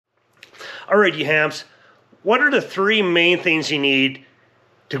Alright, you hams, what are the 3 main things you need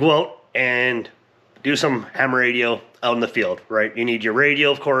to go out and do some ham radio out in the field, right? You need your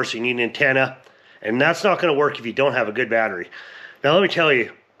radio, of course, you need an antenna, and that's not going to work if you don't have a good battery. Now let me tell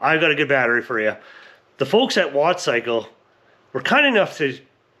you, I've got a good battery for you. The folks at Wattcycle were kind enough to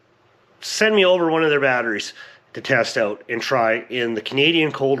send me over one of their batteries to test out and try in the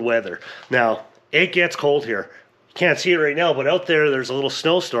Canadian cold weather. Now, it gets cold here. You can't see it right now, but out there's a little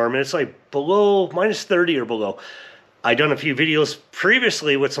snowstorm, and it's like below, minus 30 or below. I done a few videos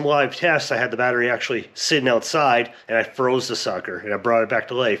previously with some live tests. I had the battery actually sitting outside, and I froze the sucker, and I brought it back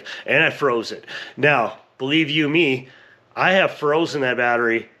to life, and I froze it. Now, believe you me, I have frozen that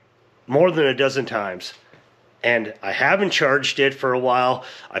battery more than a dozen times, and I haven't charged it for a while.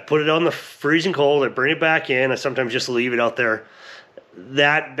 I put it on the freezing cold, I bring it back in, I sometimes just leave it out there.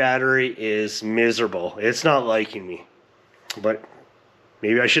 That battery is miserable. It's not liking me. But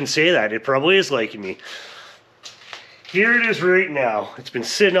maybe I shouldn't say that. It probably is liking me. Here it is right now. It's been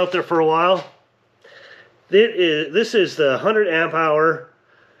sitting out there for a while. This is the 100 amp hour,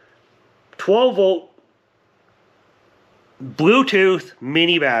 12 volt Bluetooth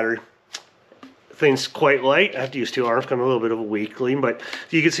mini battery. Thing's quite light. I have to use 2 arms. I'm a little bit of a weakling, but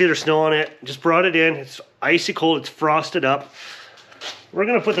you can see there's snow on it. Just brought it in. It's icy cold. It's frosted up. We're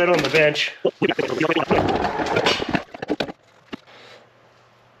going to put that on the bench.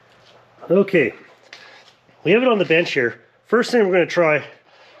 Okay, we have it on the bench here. First thing we're going to try,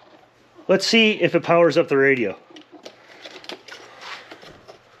 let's see if it powers up the radio.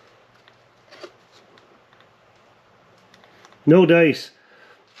 No dice.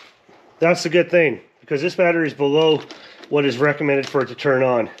 That's a good thing, because this battery is below what is recommended for it to turn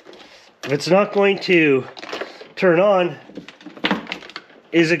on. If it's not going to turn on,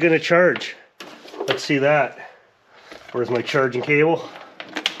 is it going to charge? Let's see that. Where's my charging cable?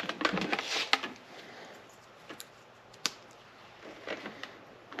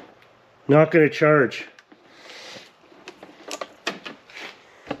 Not going to charge.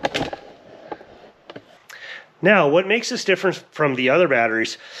 Now, what makes this different from the other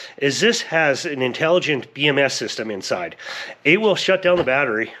batteries is this has an intelligent BMS system inside. It will shut down the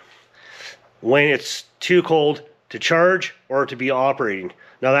battery when it's too cold to charge or to be operating.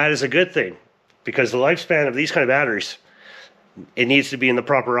 Now that is a good thing, because the lifespan of these kind of batteries, it needs to be in the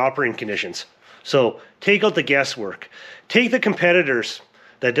proper operating conditions. So take out the guesswork. Take the competitors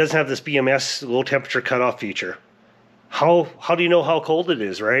that doesn't have this BMS low temperature cutoff feature. How do you know how cold it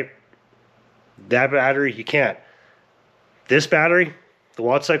is, right? That battery, you can't. This battery, the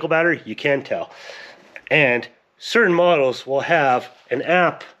Wattcycle battery, you can tell. And certain models will have an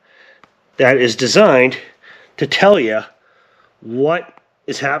app that is designed to tell you what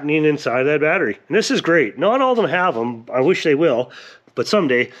is happening inside that battery. And this is great. Not all of them have them. I wish they will. But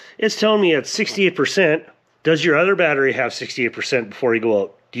someday, it's telling me at 68%. Does your other battery have 68% before you go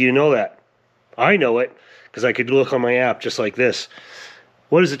out? Do you know that? I know it, because I could look on my app just like this.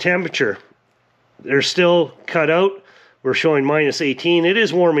 What is the temperature? They're still cut out. We're showing minus 18. It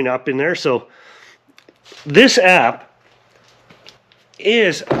is warming up in there. So this app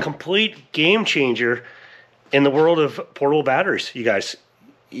is a complete game changer in the world of portable batteries, you guys.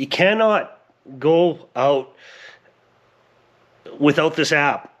 You cannot go out without this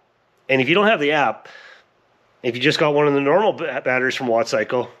app. And if you don't have the app, if you just got one of the normal batteries from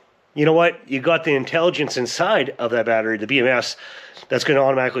Wattcycle, you know what? You got the intelligence inside of that battery, the BMS, that's going to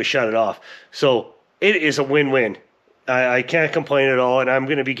automatically shut it off. So it is a win-win. I can't complain at all, and I'm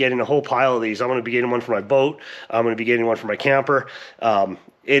going to be getting a whole pile of these. I'm going to be getting one for my boat. I'm going to be getting one for my camper.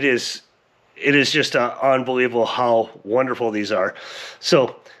 It is just unbelievable how wonderful these are.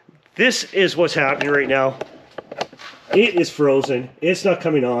 So this is what's happening right now. It is frozen. It's not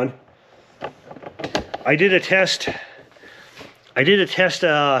coming on. I did a test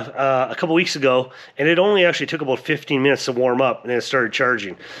a couple weeks ago, and it only actually took about 15 minutes to warm up, and then it started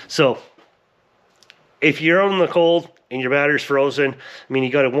charging. So if you're out in the cold and your battery's frozen, I mean, you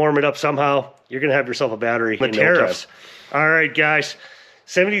got to warm it up somehow. You're going to have yourself a battery. The tariffs. All right, guys.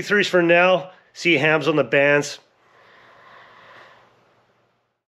 73s for now. See you hams on the bands.